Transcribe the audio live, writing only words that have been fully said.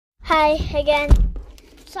Hi again.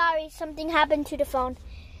 Sorry, something happened to the phone.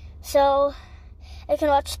 So I can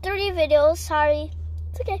watch 30 videos. Sorry.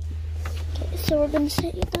 It's okay. Okay, so we're gonna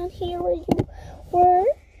set you down here where you were.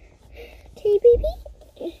 Okay,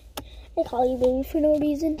 baby. I call you baby for no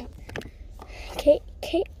reason. Okay,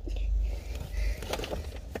 okay.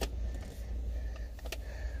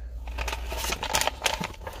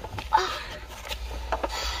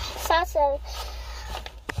 Sasa.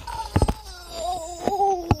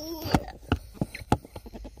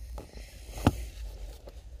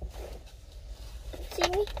 See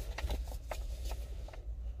me?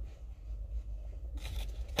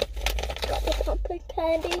 Got the pumpkin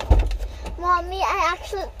candy. Mommy, I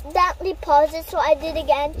accidentally paused it, so I did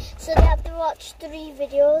again. So they have to watch 3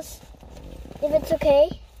 videos. If it's okay.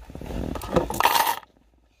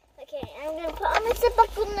 Okay, I'm gonna put on my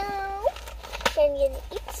sapato now. Then I'm gonna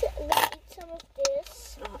eat some of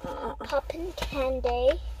this poppin'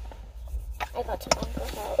 candy. I got some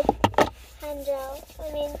alcohol. Hand gel.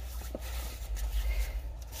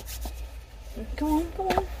 Come on, come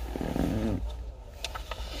on.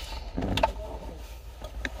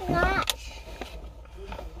 Not.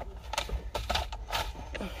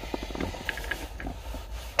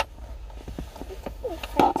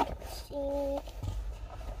 See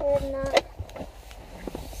or not.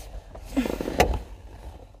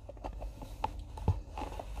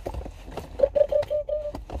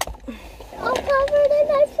 I'm covered in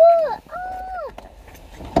my foot.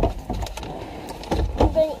 I'm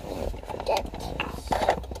going to get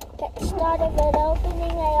started with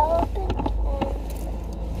opening. I open and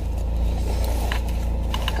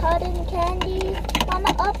cotton candy.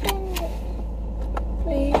 Mama, open.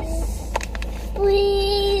 Please.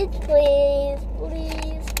 Please, please,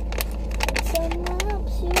 please. Someone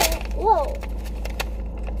helps you. Whoa.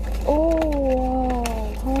 Oh, wow.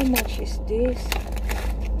 How much is this?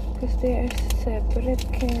 Because they are separate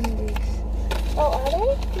candies. Oh, are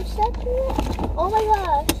they? You separate? Oh my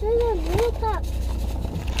gosh, there's a blue cup.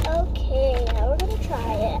 Okay, now we're gonna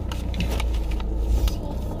try it. Let's see.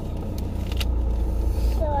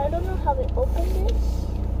 So I don't know how we open this,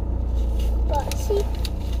 but see.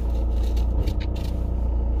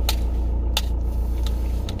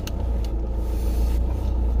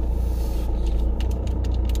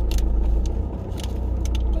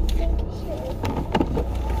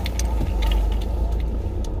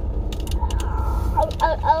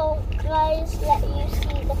 I'll guys let you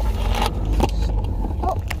see the package.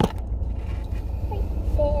 Oh, right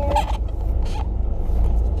there.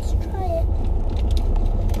 Let's try it.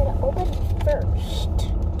 I'm gonna open it first,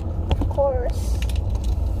 of course.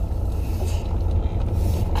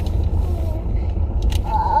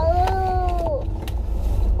 Oh,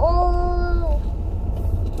 oh,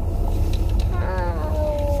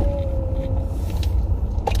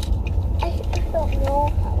 I don't know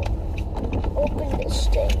how to open this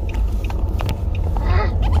thing.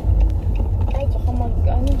 Baka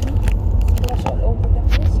mag-ano, splash all over the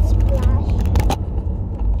place. Splash.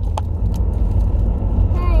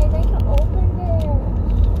 Hey, they can open this.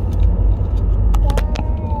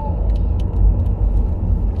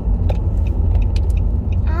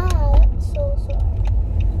 Ah, that's so sorry.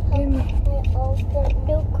 How can I open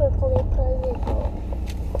real quickly because it will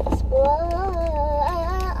splash.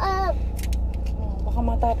 Baka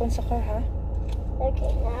matapon sa car, ha?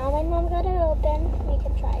 Okay, now my mom got it open. We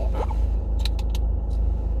can try it.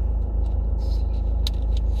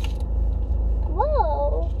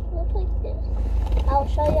 Whoa, looks like this. I'll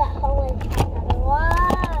show you at home and try another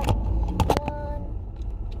one.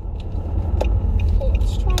 Okay,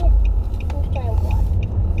 let's try it. Let's try one.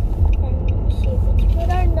 And see if it's good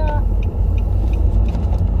or not.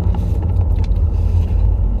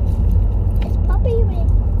 It's Papa, you may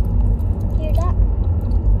hear that?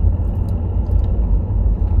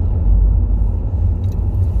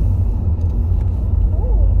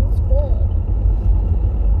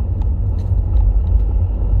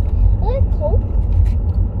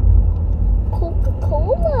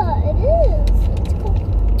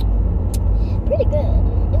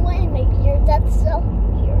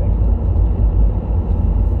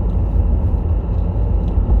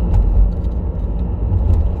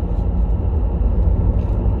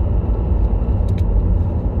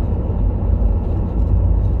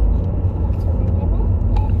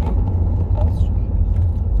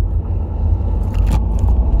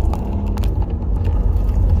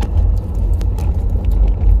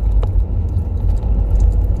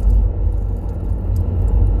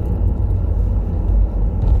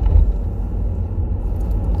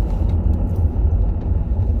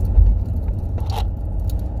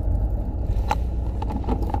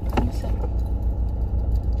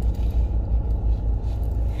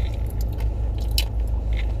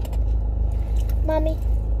 Mommy,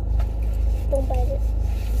 don't bite it.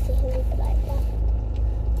 See how you like that.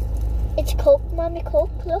 It's Coke, Mommy.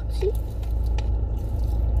 Coke. Look, see.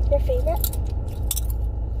 Your favorite.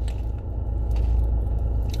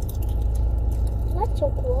 That's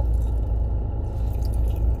so cool.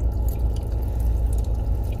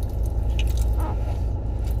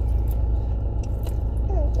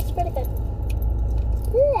 It's pretty good.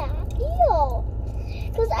 Yeah, ew.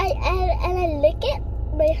 Because I lick it,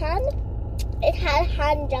 my hand, it had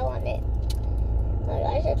hand gel on it. Oh my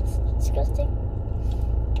gosh, that's disgusting.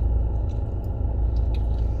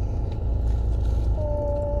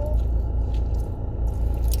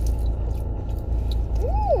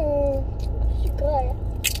 It's good.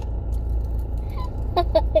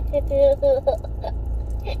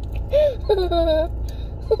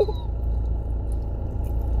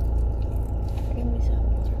 Give me some.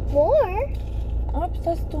 More? Oops,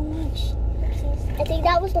 that's too much. I think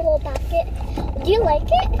that was the whole packet. Do you like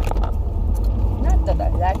it? Not that I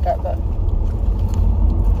like it, but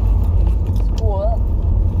it's cool.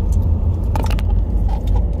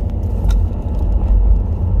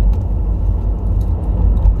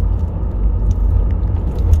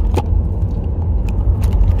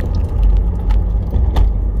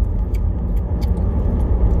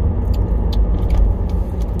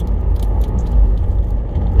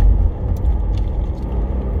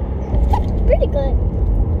 Pretty good.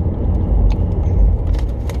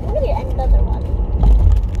 I'm gonna get another one.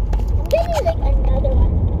 I'm getting like another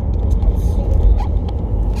one. Let's see.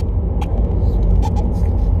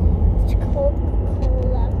 It's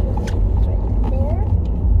Coca-Cola. It's right there.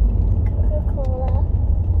 Coca-Cola.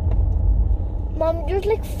 Mom, there's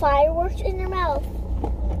like fireworks in your mouth.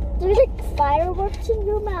 There's like fireworks in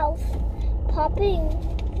your mouth. Popping.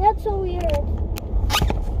 That's so weird.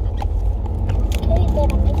 Okay,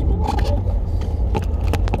 then I'm just gonna do this.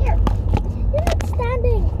 Here. You're not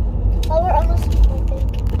standing. Oh, we're almost home, I think.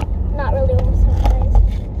 Not really almost home, guys.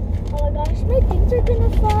 Oh my gosh, my things are gonna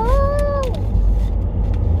fall.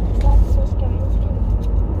 That's so scary.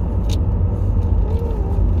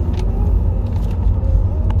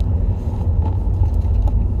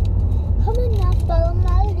 Come on now, follow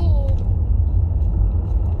my lead.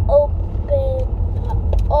 Open up,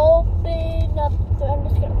 open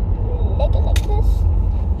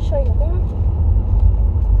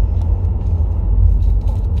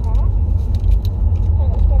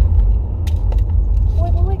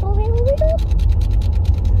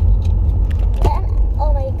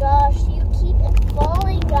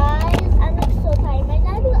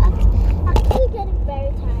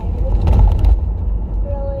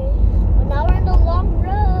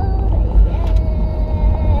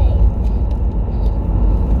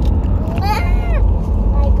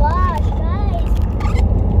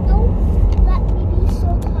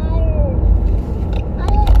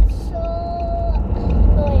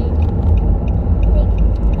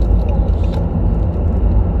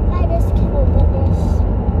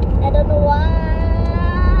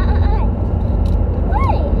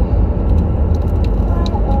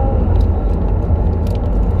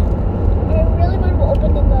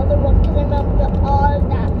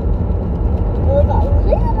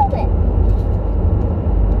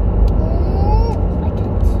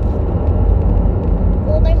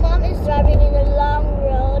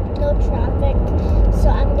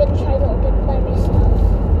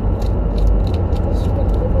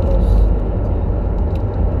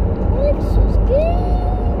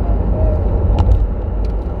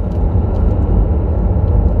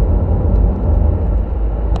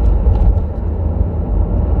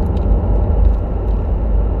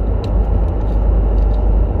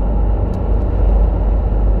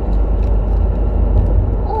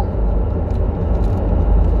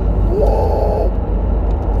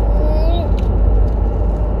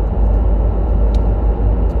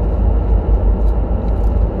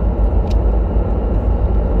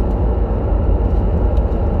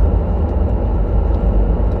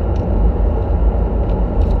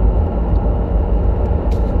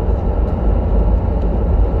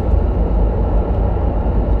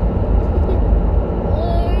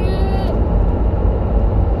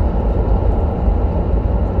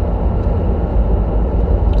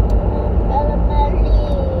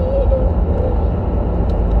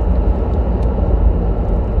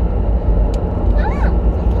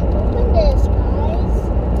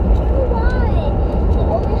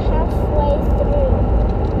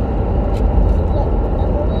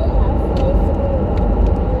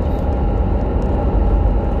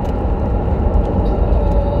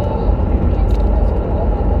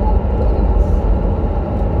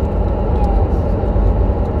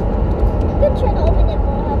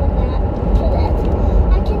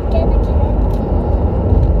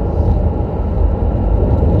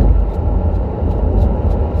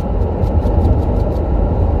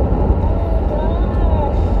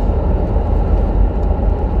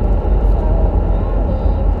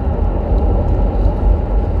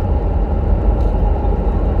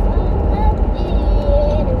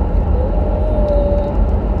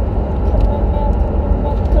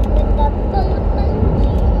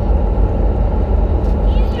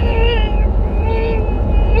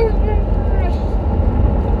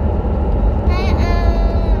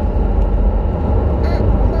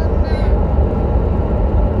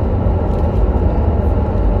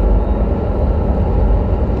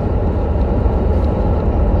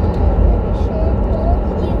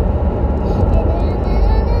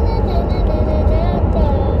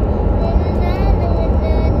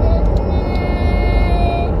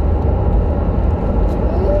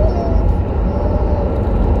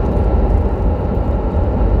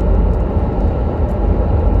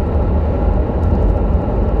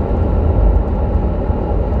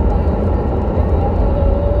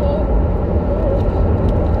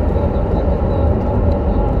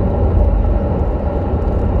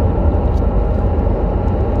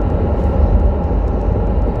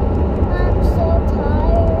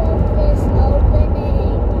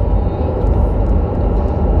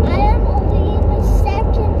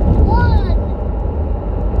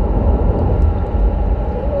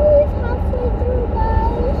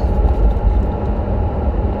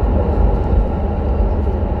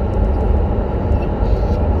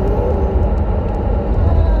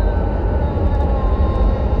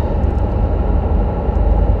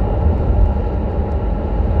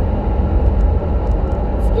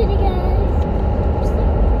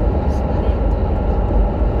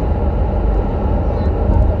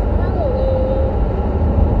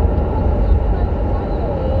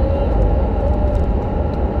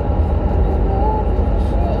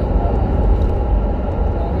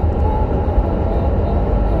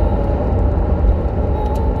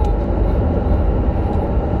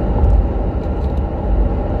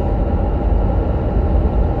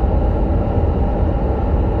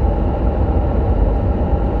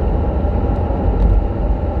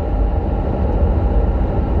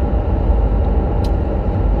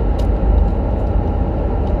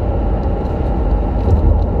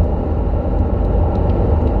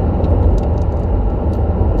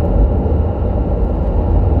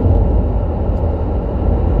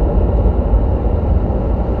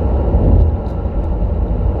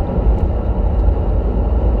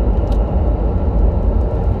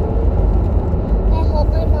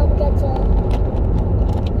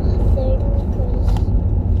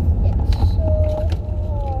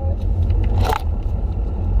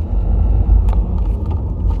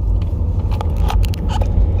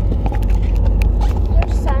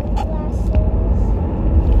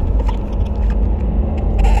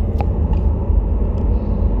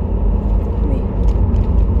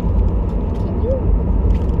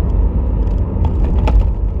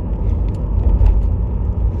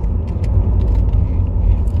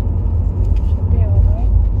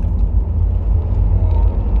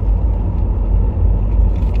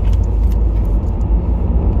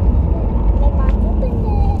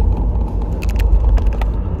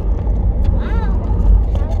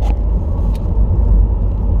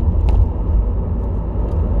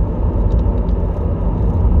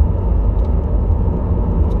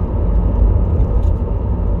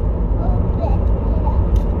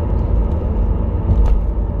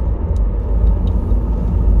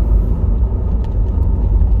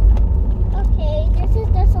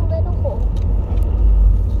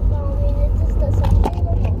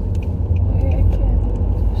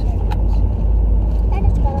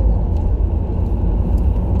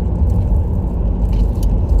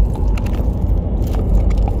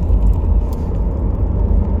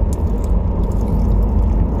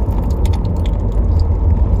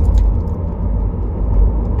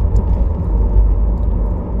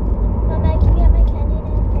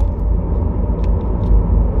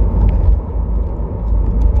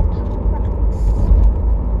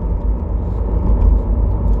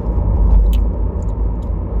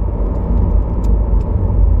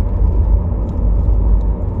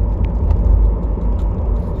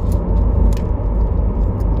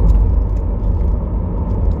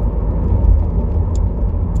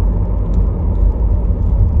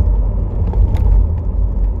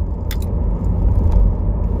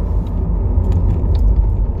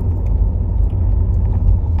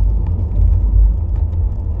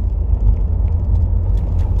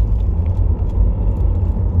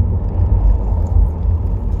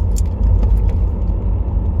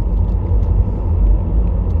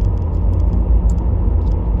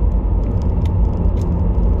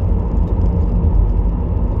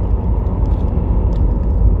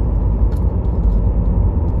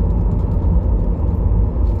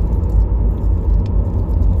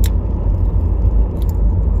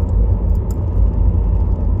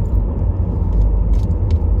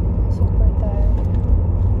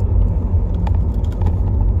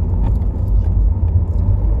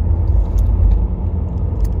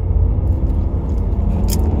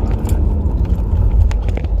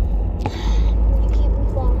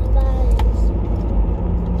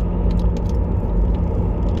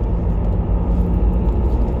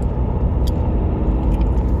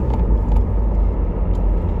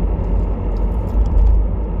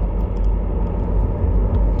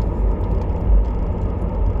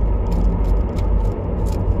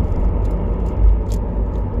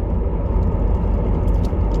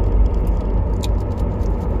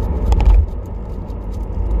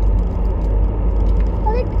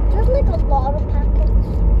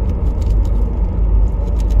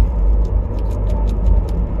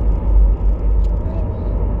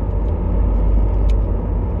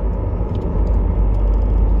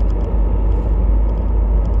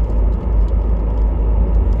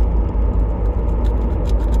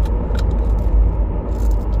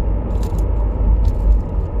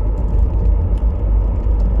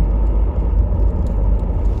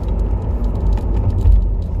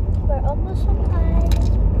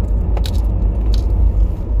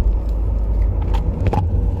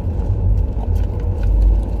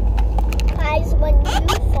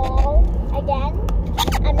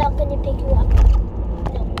gonna pick you up.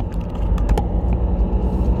 No.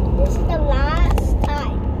 This is the last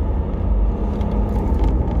time.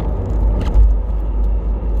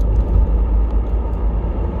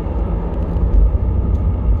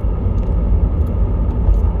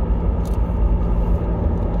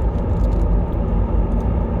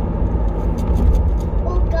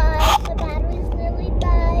 Oh guys, the battery's really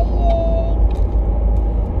dying.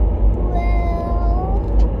 Well,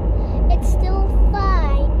 it's still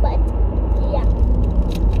fine, but yeah.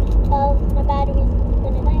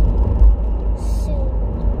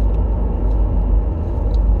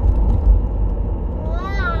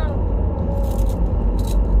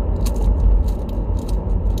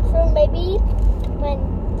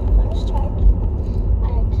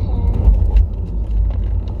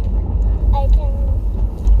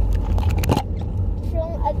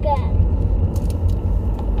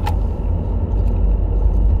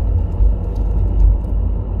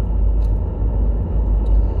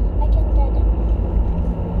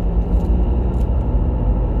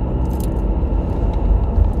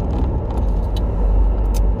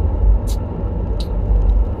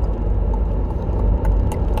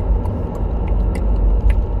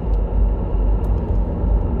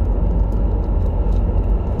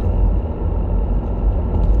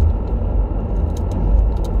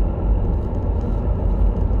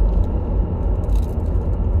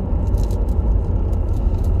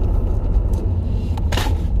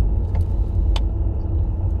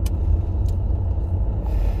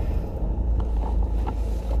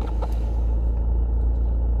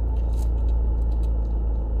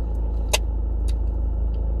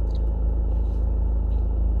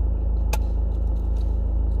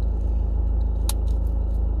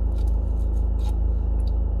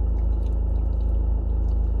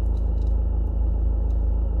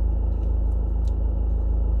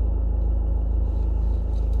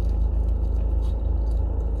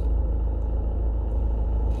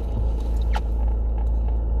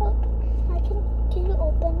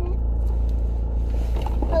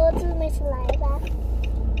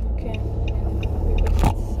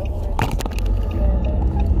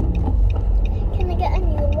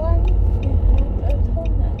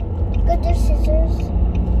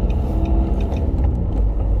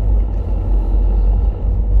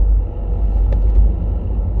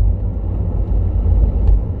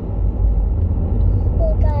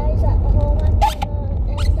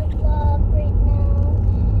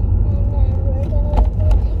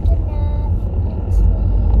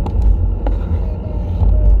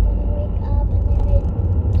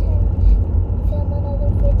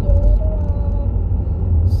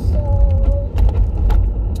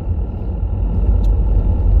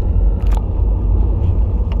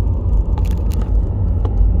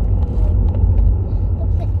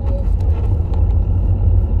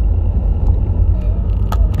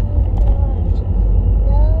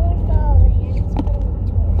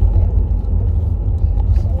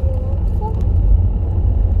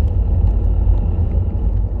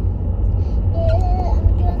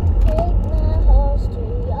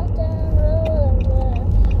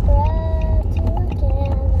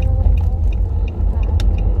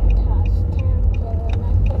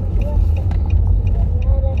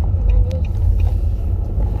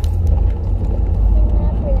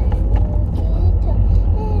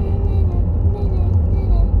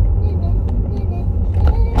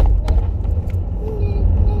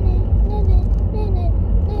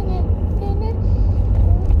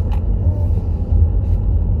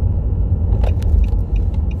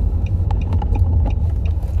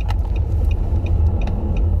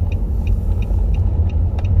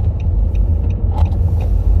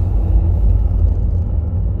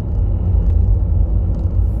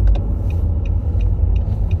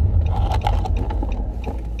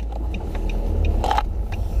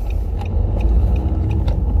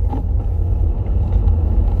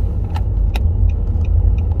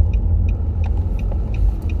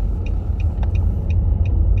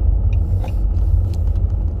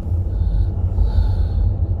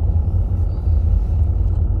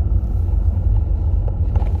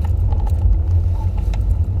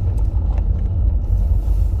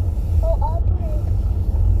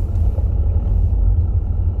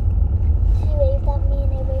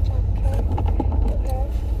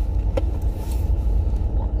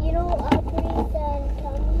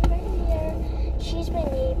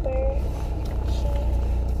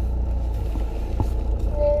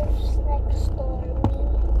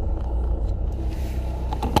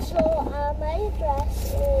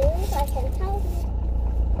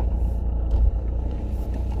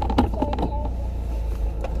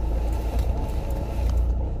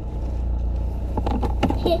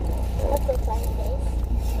 That's a funny face.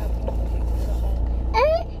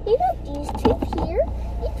 And you know these two here,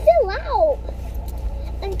 it fell out.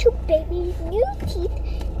 And two baby's new teeth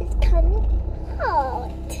is coming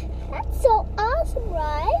out. That's so awesome,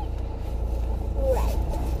 right? Right.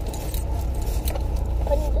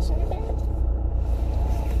 Putting this in your bed.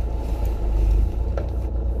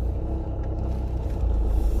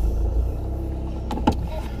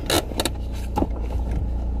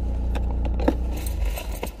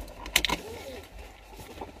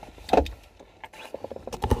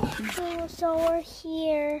 So we're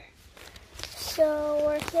here. So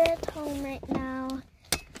we're here at home right now.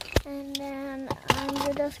 And then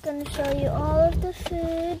I'm just going to show you all of the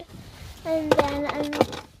food. And then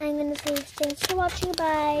I'm going to say thanks for watching,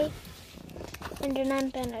 bye. And then I'm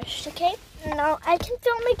finished, okay? Now I can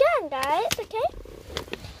film again, guys, okay?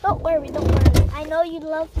 Don't worry, don't worry. I know you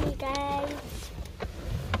love me, guys.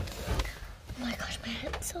 Oh my gosh, my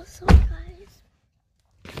head's so sore, guys.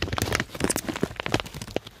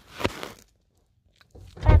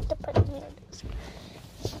 I have to put it here.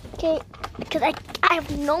 Okay, because I have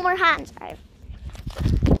no more hands. I'm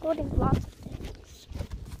holding lots of things.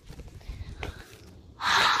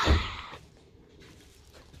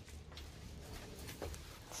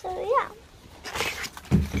 So yeah.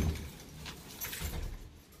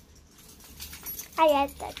 I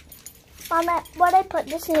guess that. Mama, what I put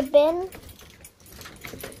this in a bin?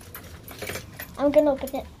 I'm gonna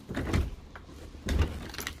open it.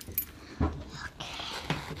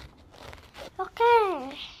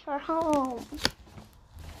 Okay, we're home.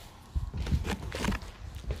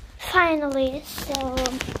 Finally, so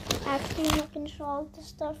actually I can show all the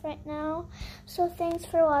stuff right now. So thanks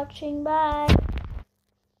for watching. Bye.